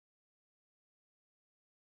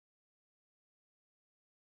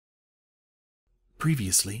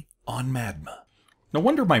Previously on MADMA. No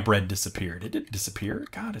wonder my bread disappeared. It didn't disappear.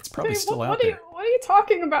 God, it's probably still out there. What are you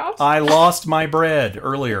talking about? I lost my bread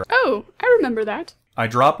earlier. Oh, I remember that. I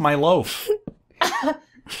dropped my loaf.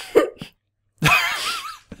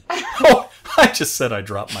 Oh, I just said I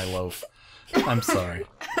dropped my loaf. I'm sorry.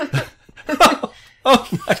 Oh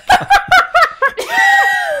my God.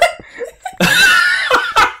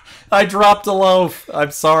 I dropped a loaf.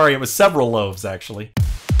 I'm sorry. It was several loaves, actually.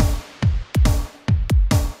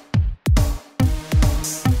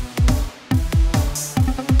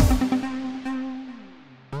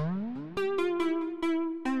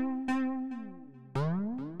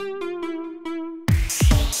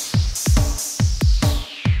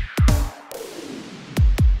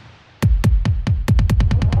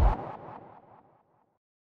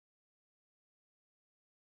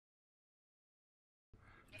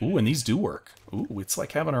 Ooh, and these do work. Ooh, it's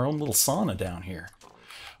like having our own little sauna down here.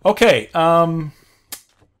 Okay, I'm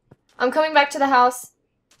coming back to the house.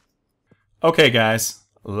 Okay, guys.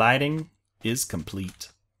 Lighting is complete.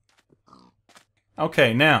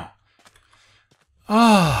 Okay, now.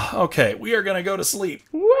 Okay, we are gonna go to sleep.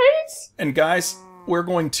 Wait! And guys, we're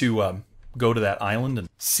going to go to that island and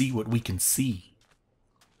see what we can see.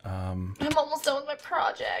 I'm almost done with my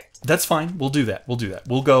project. That's fine. We'll do that. We'll do that.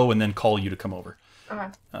 We'll go and then call you to come over. Okay.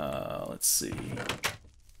 Let's see.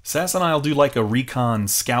 Sass and I will do like a recon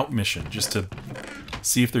scout mission just to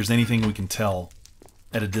see if there's anything we can tell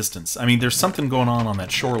at a distance. I mean, there's something going on that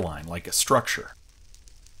shoreline, like a structure.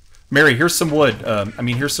 Mary, here's some wood.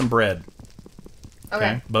 Here's some bread.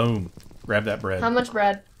 Okay. Boom. Grab that bread. How much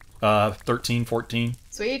bread? 13, 14.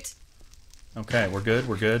 Sweet. Okay, we're good.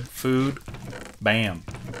 We're good. Food. Bam.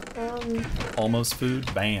 Almost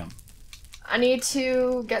food. Bam. I need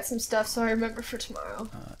to get some stuff so I remember for tomorrow.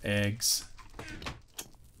 Eggs.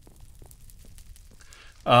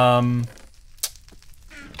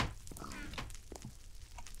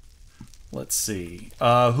 Let's see.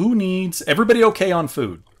 Who needs... Everybody okay on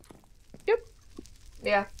food? Yep.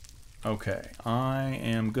 Yeah. Okay. I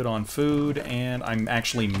am good on food, and I'm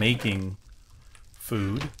actually making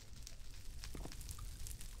food.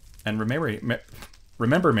 And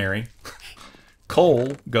remember, Mary...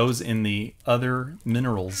 Coal goes in the other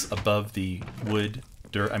minerals above the wood,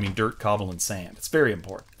 dirt, cobble, and sand. It's very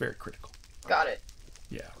important, very critical. Got it.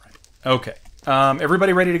 Yeah, right. Okay.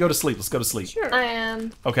 Everybody ready to go to sleep? Let's go to sleep. Sure. I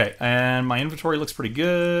am. Okay, and my inventory looks pretty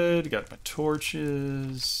good. Got my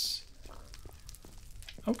torches.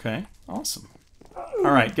 Okay, awesome.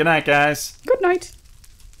 All right, good night, guys. Good night.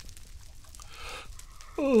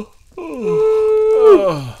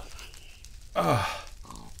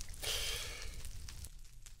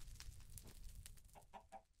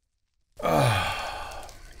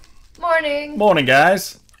 Morning. Morning,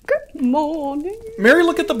 guys. Good morning. Mary,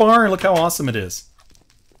 look at the barn. Look how awesome it is.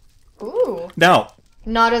 Ooh. Now,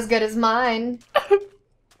 Not as good as mine.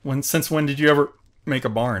 since when did you ever make a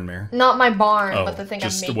barn, Mary? Not my barn, but the thing I'm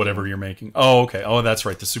just making. whatever you're making. Oh, okay. Oh, that's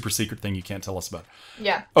right. The super secret thing you can't tell us about.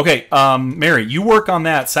 Yeah. Okay, Mary, you work on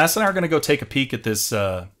that. Sass and I are going to go take a peek at this,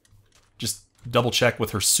 just double check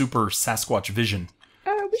with her super Sasquatch vision.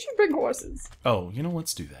 We should bring horses. Oh,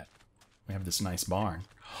 let's do that. We have this nice barn.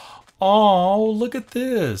 Oh, look at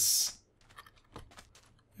this.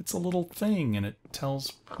 It's a little thing, and it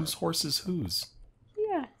tells whose horse is whose.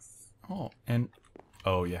 Yes. Oh, and...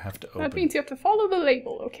 Oh, you have to open. That means you have to follow the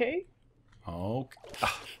label, okay? Okay.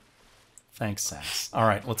 Thanks, Sass. All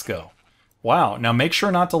right, let's go. Wow, now make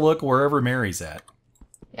sure not to look wherever Mary's at.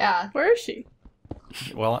 Yeah. Where is she?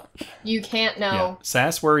 Well... You can't know. Yeah.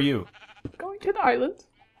 Sass, where are you? Going to the island.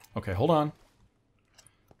 Okay, hold on.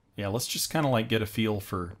 Yeah, let's just kind of like get a feel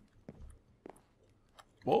for...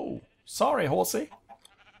 Whoa. Sorry, horsey.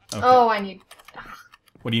 Okay. Oh, I need...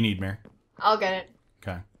 What do you need, Mary? I'll get it.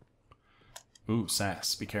 Okay. Ooh,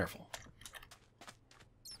 Sass, be careful.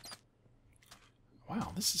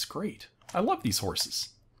 Wow, this is great. I love these horses.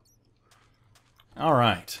 All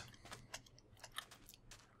right.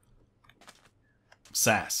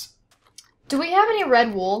 Sass. Do we have any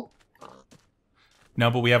red wool? No,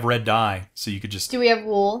 but we have red dye, so you could just... Do we have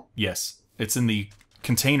wool? Yes. It's in the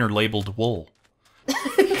container labeled wool.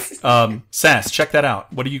 Sass, check that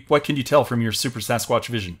out. What can you tell from your super Sasquatch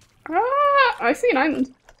vision? I see an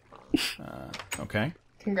island. Okay.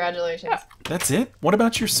 Congratulations. Yeah. That's it? What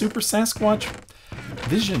about your super Sasquatch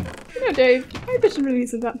vision? Dave, my vision really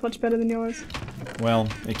isn't that much better than yours. Well,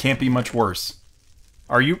 it can't be much worse.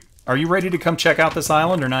 Are you ready to come check out this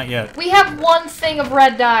island or not yet? We have one thing of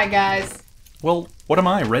red dye, guys. Well, what am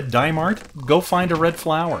I, Red Dye Mart? Go find a red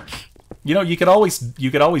flower. You could always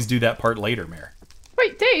do that part later, Mare.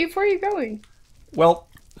 Wait, Dave, where are you going? Well,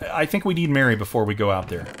 I think we need Mary before we go out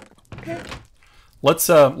there. Okay. Let's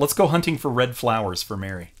go hunting for red flowers for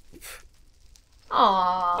Mary.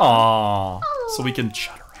 Aww. Aww. So we can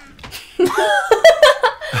shut her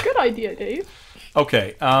up. Good idea, Dave.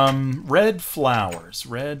 Okay. Red flowers.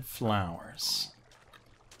 Red flowers.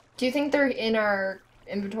 Do you think they're in our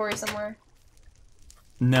inventory somewhere?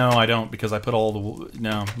 No, I don't, because I put all the wool.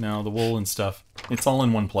 No, the wool and stuff. It's all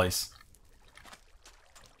in one place.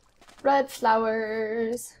 Red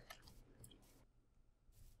flowers.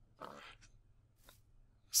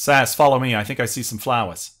 Sass, follow me. I think I see some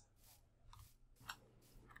flowers.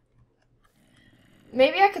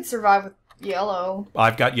 Maybe I could survive with yellow.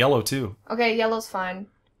 I've got yellow too. Okay, yellow's fine.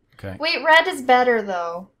 Okay. Wait, red is better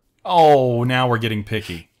though. Oh, now we're getting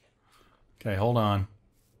picky. Okay, hold on.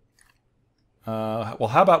 Well,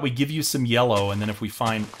 how about we give you some yellow, and then if we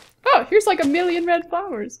find... Oh, here's like 1,000,000 red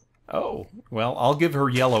flowers. Oh, well, I'll give her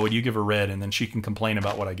yellow, and you give her red, and then she can complain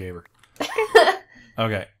about what I gave her.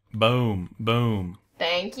 Okay. Boom. Boom.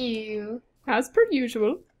 Thank you. As per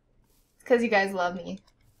usual. It's because you guys love me.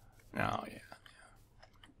 Oh, yeah.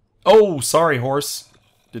 Oh, sorry, horse.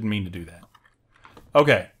 Didn't mean to do that.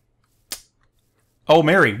 Okay. Oh,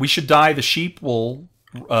 Mary, we should dye the sheep wool,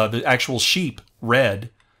 the actual sheep,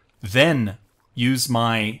 red, then use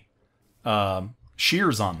my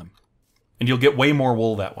shears on them. And you'll get way more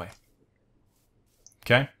wool that way.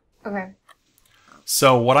 Okay? Okay.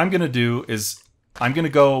 So what I'm going to do is I'm going to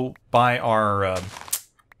go by our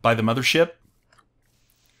by the mothership.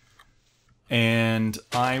 And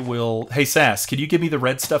I will... Hey, Sass, can you give me the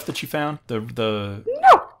red stuff that you found? The...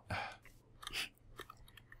 No!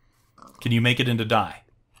 Can you make it into dye?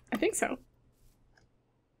 I think so.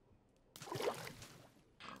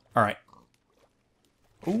 All right.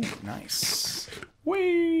 Ooh, nice.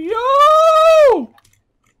 Wee! Oh!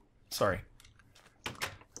 Sorry.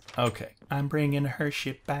 Okay. I'm bringing her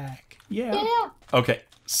ship back. Yeah. Yeah. Okay.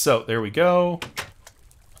 So, there we go.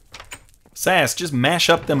 Sass, just mash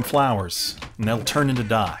up them flowers, and they'll turn into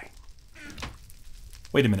dye.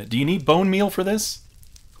 Wait a minute. Do you need bone meal for this?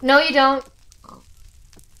 No, you don't.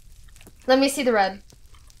 Let me see the red.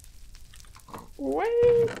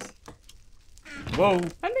 Wait. Whoa.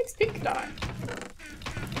 That makes pink dye.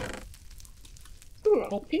 Ooh,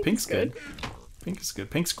 Well, pink's good. Pink is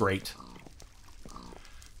good. Pink's great.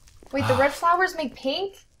 Wait, the red flowers make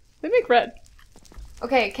pink? They make red.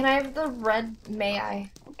 Okay, can I have the red? May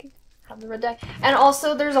I? Okay. Have the red dye. And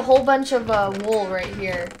also, there's a whole bunch of wool right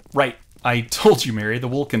here. Right. I told you, Mary, the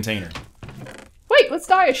wool container. Wait, let's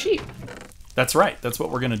dye a sheep. That's right. That's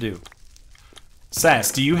what we're going to do.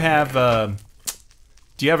 Sass, do you have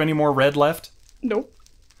any more red left? Nope.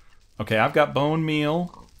 Okay, I've got bone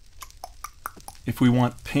meal. If we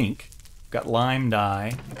want pink. Got lime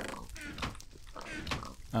dye.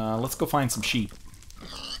 Let's go find some sheep.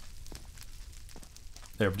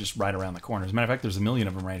 They're just right around the corner. As a matter of fact, there's 1,000,000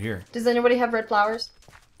 of them right here. Does anybody have red flowers?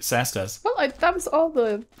 Sass does. Well, that was all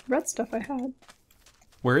the red stuff I had.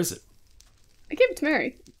 Where is it? I gave it to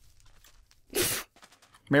Mary.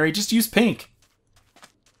 Mary, just use pink.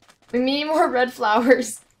 We need more red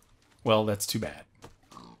flowers. Well, that's too bad.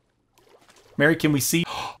 Mary, can we see?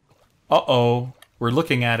 Uh-oh. We're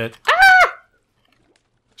looking at it. Ah!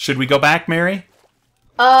 Should we go back, Mary?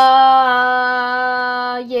 Yeah,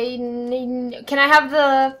 can I have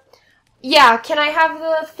the... Yeah, can I have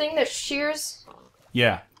the thing that shears?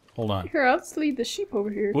 Yeah. Hold on. Here, I'll just leave the sheep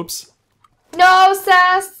over here. Whoops. No,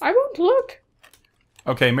 Sass! I won't look.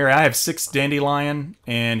 Okay, Mary, I have 6 dandelion,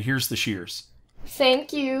 and here's the shears.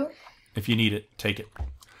 Thank you. If you need it, take it.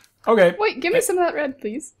 Okay. Wait, give me some of that red,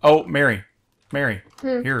 please. Oh, Mary. Mary,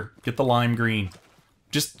 here, get the lime green.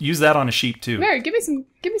 Just use that on a sheep, too. Mary, give me some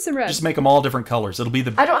red. Just make them all different colors. It'll be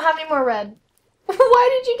the... I don't have any more red.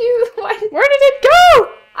 Why did you do... Why... Where did it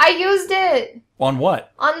go? I used it! On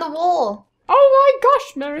what? On the wool. Oh my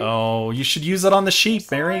gosh, Mary. Oh, you should use it on the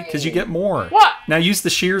sheep, Mary, because you get more. What? Now use the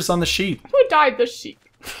shears on the sheep. Who dyed the sheep?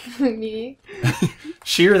 Me.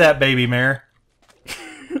 Shear that baby, Mare.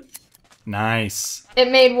 Nice.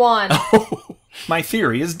 It made one. Oh, my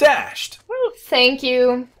theory is dashed. Well, Thank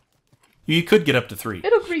you. You could get up to 3.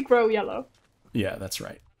 it'll regrow yellow. Yeah, that's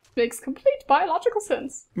right. Makes complete biological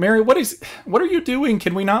sense. Mary, what are you doing?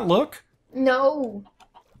 Can we not look? No.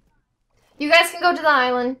 You guys can go to the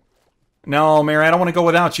island. No, Mary, I don't want to go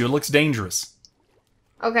without you. It looks dangerous.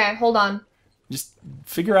 Okay, hold on. Just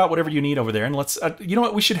figure out whatever you need over there, and let's... you know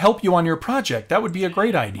what? We should help you on your project. That would be a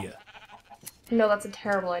great idea. No, that's a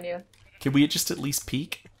terrible idea. Could we just at least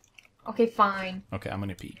peek? Okay, fine. Okay, I'm going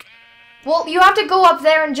to peek. Well, you have to go up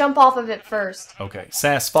there and jump off of it first. Okay,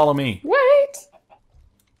 Sass, follow me. Wait.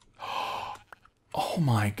 Oh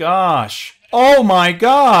my gosh. Oh my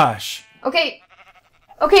gosh! Okay.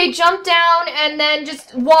 Okay, jump down and then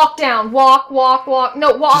just walk down. Walk, walk, walk.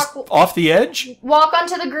 No, walk. Just off the edge? Walk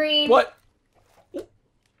onto the green. What?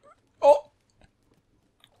 Oh.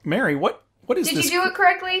 Mary, what is this? Did you do it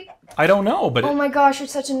correctly? I don't know, but... Oh my gosh, you're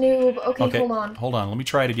such a noob. Okay, hold on. Hold on, let me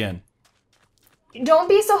try it again. Don't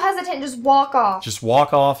be so hesitant, just walk off. Just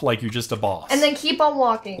walk off like you're just a boss. And then keep on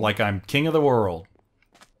walking. Like I'm king of the world.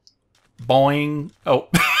 Boing. Oh.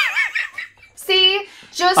 See?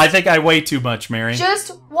 Just... I think I weigh too much, Mary.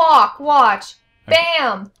 Just walk, watch.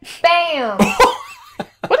 Bam! Bam!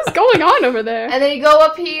 What is going on over there? And then you go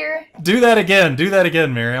up here. Do that again,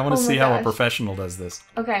 Mary. I want to Oh my see how a gosh. professional does this.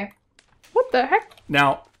 Okay. What the heck?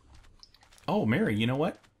 Now, oh, Mary, you know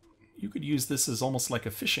what? You could use this as almost like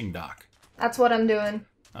a fishing dock. That's what I'm doing.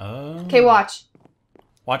 Oh. Okay, watch.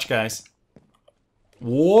 Watch, guys.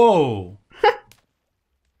 Whoa.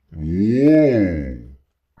 Yeah.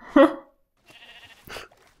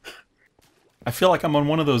 I feel like I'm on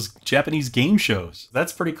one of those Japanese game shows.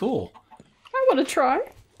 That's pretty cool. I want to try.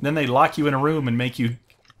 Then they lock you in a room and make you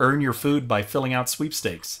earn your food by filling out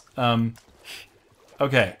sweepstakes.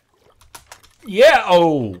 Okay. Yeah,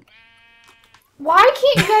 oh. Why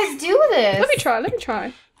can't you guys do this? Let me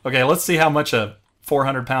try. Okay, let's see how much a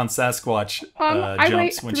 400-pound Sasquatch I weigh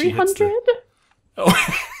jumps when she hits 300. the...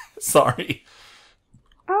 Oh, sorry.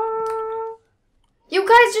 You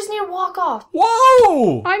guys just need to walk off.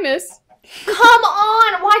 Whoa! I miss. Come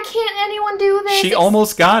on! Why can't anyone do this? She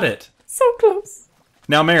almost got it. So close.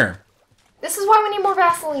 Now, Mary. This is why we need more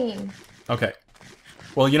Vaseline. Okay.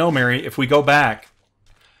 Well, you know, Mary, if we go back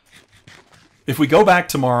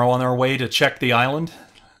tomorrow on our way to check the island,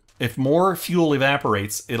 if more fuel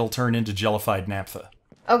evaporates, it'll turn into jellified naphtha.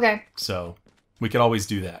 Okay. So, we could always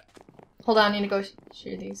do that. Hold on, I need to go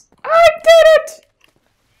shoot these. I did it!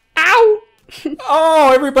 Ow!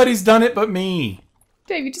 Oh, everybody's done it but me.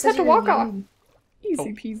 Dave, you just have to walk off.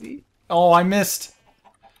 Easy peasy. Oh, I missed.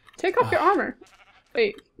 Take off your armor.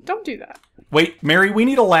 Wait, don't do that. Wait, Mary, we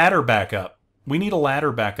need a ladder back up. We need a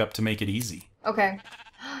ladder back up to make it easy. Okay.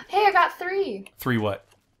 Hey, I got 3. 3 what?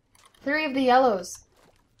 3 of the yellows.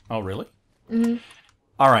 Oh, really? Mm-hmm.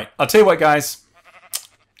 All right, I'll tell you what, guys.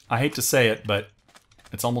 I hate to say it, but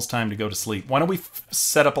it's almost time to go to sleep. Why don't we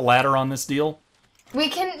set up a ladder on this deal? We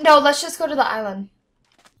can... No, let's just go to the island.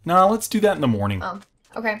 No, let's do that in the morning. Oh,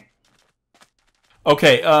 okay.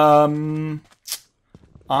 Okay, I'm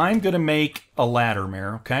gonna make a ladder,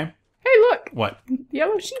 Mare, okay? Hey, look! What? The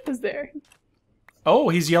yellow sheep is there. Oh,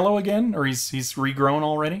 he's yellow again? Or he's regrown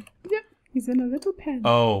already? Yep, he's in a little pen.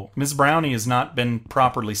 Oh, Miss Brownie has not been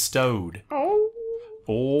properly stowed. Oh.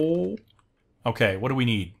 Oh. Okay, what do we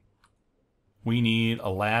need? We need a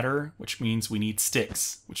ladder, which means we need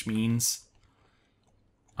sticks, which means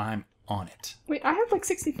I'm on it. Wait, I have like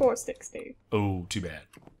 64 sticks, Dave. Oh, too bad.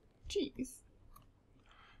 Jeez.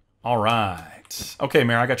 All right. Okay,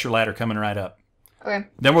 Mare, I got your ladder coming right up. Okay.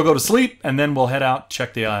 Then we'll go to sleep, and then we'll head out,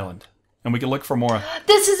 check the island. And we can look for more.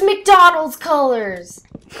 This is McDonald's colors!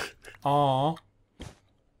 Aw. All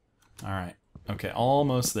right. Okay,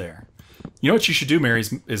 almost there. You know what you should do, Mary,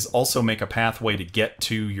 is also make a pathway to get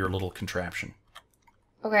to your little contraption.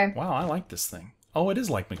 Okay. Wow, I like this thing. Oh, it is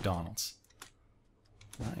like McDonald's.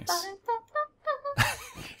 Nice.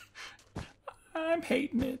 I'm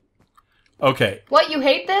hating it. Okay. What, you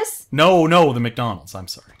hate this? No, the McDonald's. I'm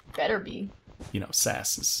sorry. Better be. You know,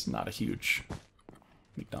 Sass is not a huge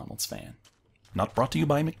McDonald's fan. Not brought to you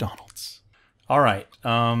by McDonald's. All right.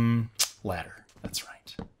 Ladder. That's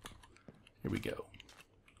right. Here we go.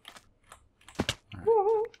 All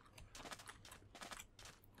right.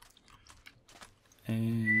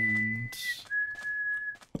 And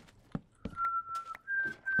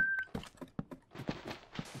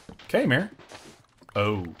okay, Mare.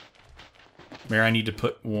 Oh. Mare, I need to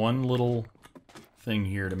put one little thing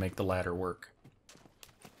here to make the ladder work.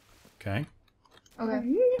 Okay.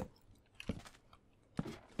 Okay.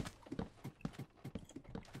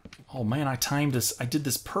 Oh man, I timed this. I did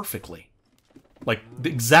this perfectly. Like,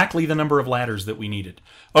 exactly the number of ladders that we needed.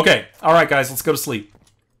 Okay. All right, guys, let's go to sleep.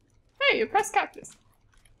 Hey, you pressed cactus.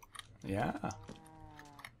 Yeah. All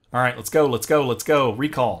right, let's go.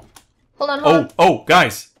 Recall. Hold on. Oh,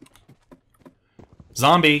 guys.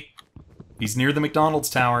 Zombie. He's near the McDonald's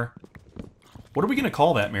tower. What are we going to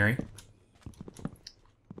call that, Mary?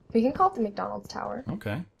 We can call it the McDonald's tower.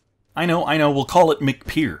 Okay. I know. We'll call it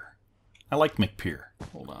McPier. I like McPier.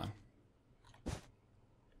 Hold on.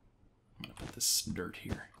 I'm going to put this dirt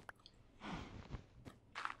here.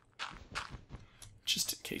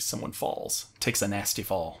 Just in case someone falls. Takes a nasty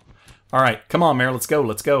fall. All right. Come on, Mare. Let's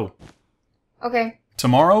go. Okay.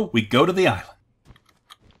 Tomorrow, we go to the island.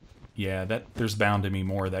 Yeah, there's bound to be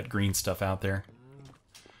more of that green stuff out there.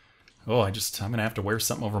 Oh, I'm gonna have to wear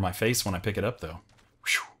something over my face when I pick it up, though.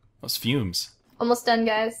 Whew, those fumes. Almost done,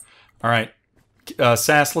 guys. All right,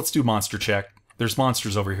 Sass, let's do monster check. There's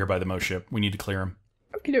monsters over here by the Mo ship. We need to clear them.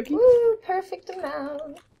 Okie dokie. Woo, perfect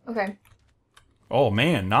amount. Okay. Oh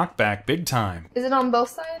man, knockback big time. Is it on both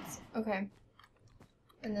sides? Okay.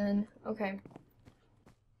 And then, okay.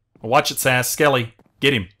 Watch it, Sass. Skelly,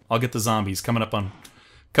 get him. I'll get the zombies coming up on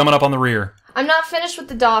the rear. I'm not finished with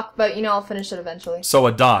the dock, but you know I'll finish it eventually. So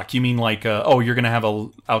a dock? You mean like? Oh, you're gonna have a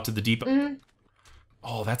out to the deep? Mm-hmm.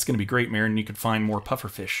 Oh, that's gonna be great, Marin. You could find more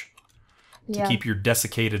pufferfish to Yeah. keep your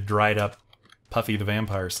desiccated, dried up Puffy the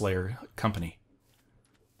Vampire Slayer company.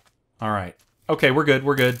 All right. Okay, we're good.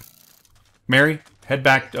 We're good. Mary, head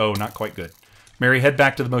back. Oh, not quite good. Mary, head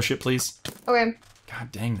back to the Mo ship, please. Okay.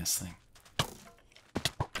 God dang this thing.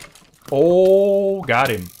 Oh, got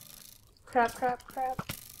him. Crap, crap,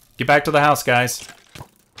 crap. Get back to the house, guys.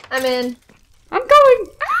 I'm in. I'm going!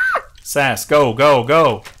 Ah! Sass, go, go,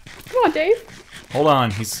 go. Come on, Dave. Hold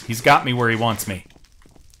on. He's got me where he wants me.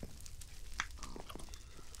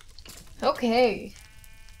 Okay.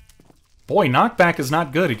 Boy, knockback is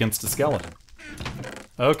not good against a skeleton.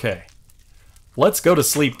 Okay. Let's go to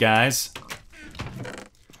sleep, guys.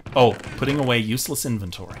 Oh, putting away useless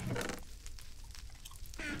inventory.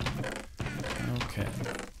 Okay.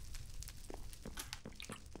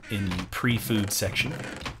 In the pre-food section.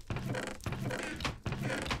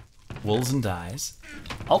 Wools and dyes.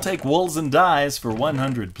 I'll take wools and dyes for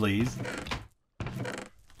 100, please.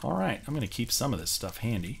 Alright, I'm going to keep some of this stuff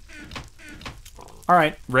handy.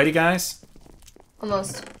 Alright, ready, guys?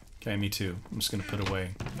 Almost. Okay, me too. I'm just going to put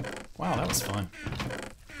away... Wow, that was fun.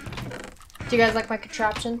 Do you guys like my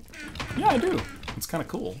contraption? Yeah, I do. It's kind of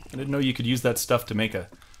cool. I didn't know you could use that stuff to make a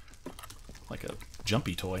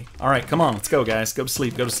jumpy toy. All right, come on, let's go, guys. Go to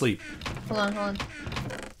sleep. Go to sleep. Hold on, hold on.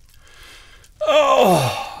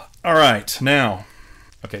 Oh, all right. Now,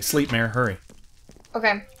 okay, sleep, Mare. Hurry.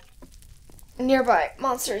 Okay. Nearby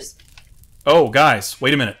monsters. Oh, guys,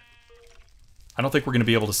 wait a minute. I don't think we're gonna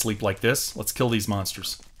be able to sleep like this. Let's kill these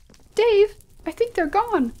monsters. Dave, I think they're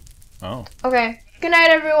gone. Oh. Okay. Good night,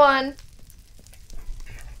 everyone.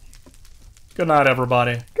 Good night,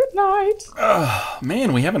 everybody. Good night.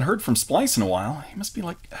 Man, we haven't heard from Splice in a while. He must be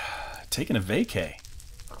like taking a vacay.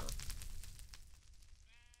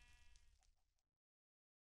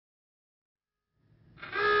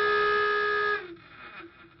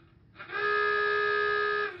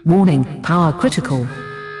 Warning, power critical.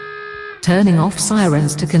 Turning off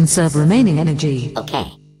sirens to conserve remaining energy.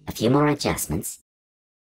 Okay, a few more adjustments.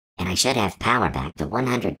 And I should have power back to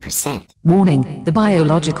 100%. Warning, the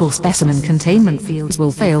biological specimen containment fields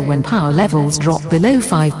will fail when power levels drop below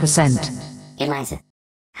 5%. Eliza,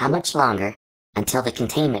 how much longer until the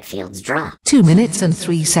containment fields drop? 2 minutes and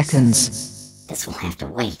 3 seconds. This will have to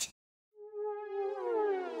wait.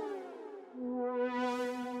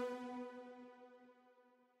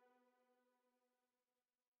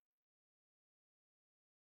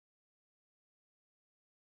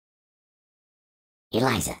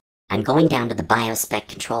 Eliza, I'm going down to the biospec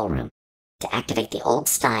control room to activate the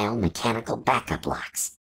old-style mechanical backup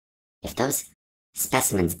locks. If those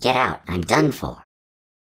specimens get out, I'm done for.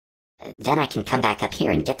 Then I can come back up here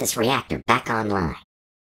and get this reactor back online.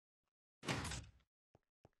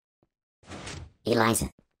 Eliza,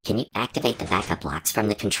 can you activate the backup locks from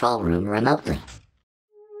the control room remotely?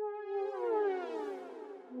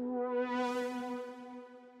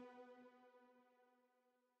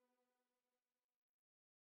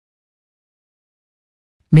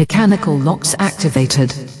 Mechanical locks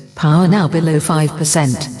activated. Power now below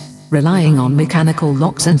 5%. Relying on mechanical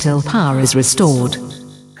locks until power is restored.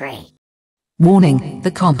 Great. Warning,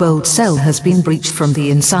 the kobold cell has been breached from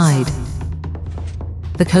the inside.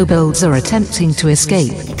 The kobolds are attempting to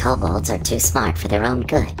escape. The kobolds are too smart for their own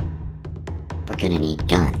good. We're gonna need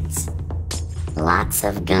guns. Lots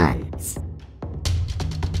of guns.